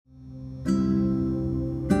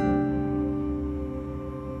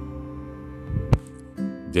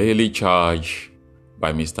Daily Charge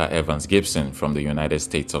by Mr. Evans Gibson from the United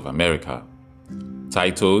States of America,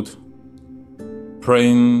 titled,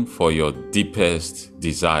 Praying for Your Deepest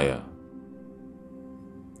Desire.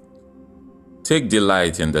 Take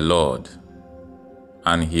delight in the Lord,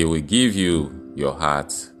 and He will give you your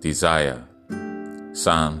heart's desire.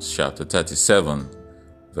 Psalms chapter 37,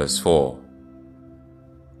 verse 4.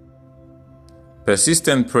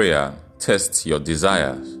 Persistent prayer tests your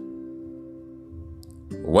desires.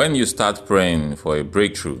 When you start praying for a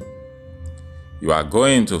breakthrough, you are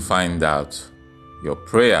going to find out your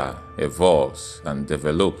prayer evolves and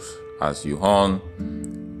develops as you hone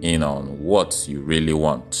in on what you really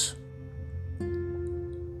want.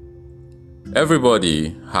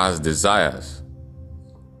 Everybody has desires.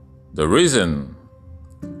 The reason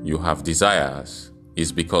you have desires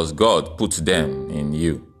is because God put them in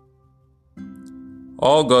you.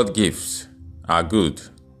 All God gifts are good,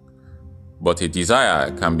 but a desire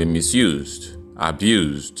can be misused,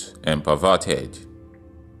 abused, and perverted.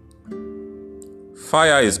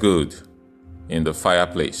 Fire is good in the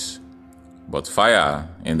fireplace, but fire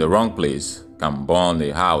in the wrong place can burn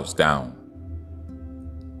a house down.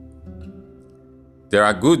 There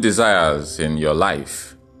are good desires in your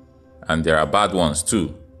life, and there are bad ones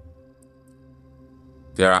too.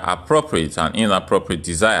 There are appropriate and inappropriate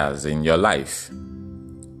desires in your life,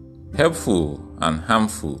 helpful and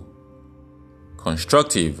harmful,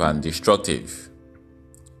 constructive and destructive.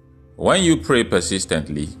 When you pray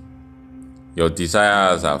persistently, your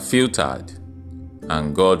desires are filtered,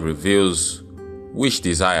 and God reveals which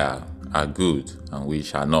desires are good and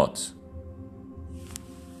which are not.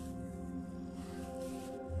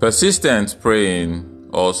 Persistent praying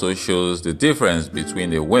also shows the difference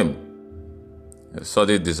between a whim, a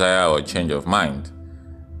sudden desire or change of mind,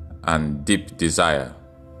 and deep desire.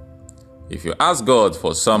 If you ask God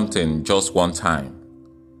for something just one time,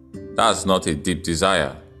 that's not a deep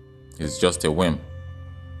desire, it's just a whim.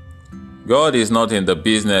 God is not in the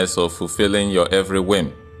business of fulfilling your every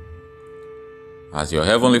whim. As your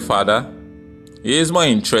Heavenly Father, He is more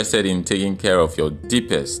interested in taking care of your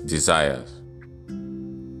deepest desires.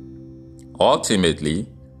 Ultimately,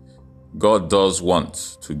 God does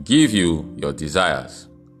want to give you your desires,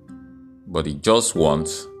 but He just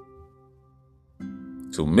wants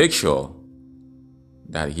to make sure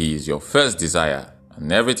that He is your first desire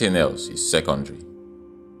and everything else is secondary.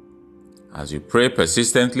 As you pray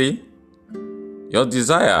persistently, your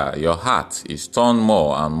desire, your heart is turned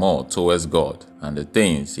more and more towards God and the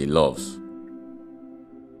things He loves.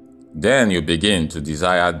 Then you begin to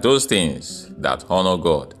desire those things that honor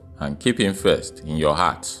God and keep Him first in your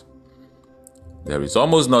heart. There is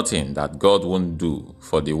almost nothing that God won't do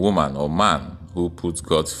for the woman or man who puts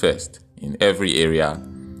God first in every area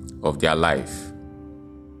of their life.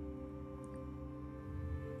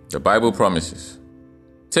 The Bible promises,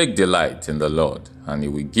 take delight in the Lord, and He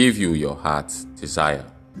will give you your heart's desire.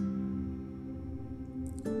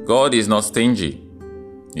 God is not stingy.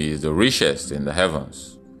 He is the richest in the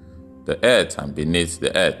heavens, the earth and beneath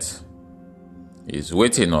the earth. He is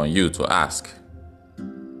waiting on you to ask.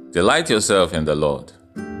 Delight yourself in the Lord.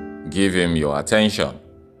 Give Him your attention.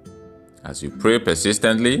 As you pray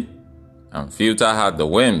persistently and filter out the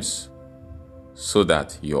whims so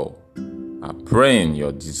that you are praying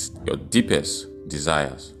your deepest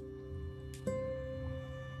desires.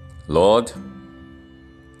 Lord,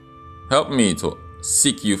 help me to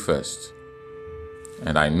seek You first,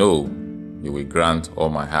 and I know You will grant all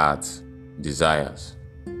my heart's desires.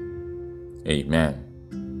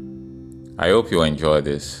 Amen. I hope you enjoy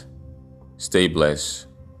this. Stay blessed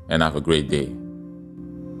and have a great day.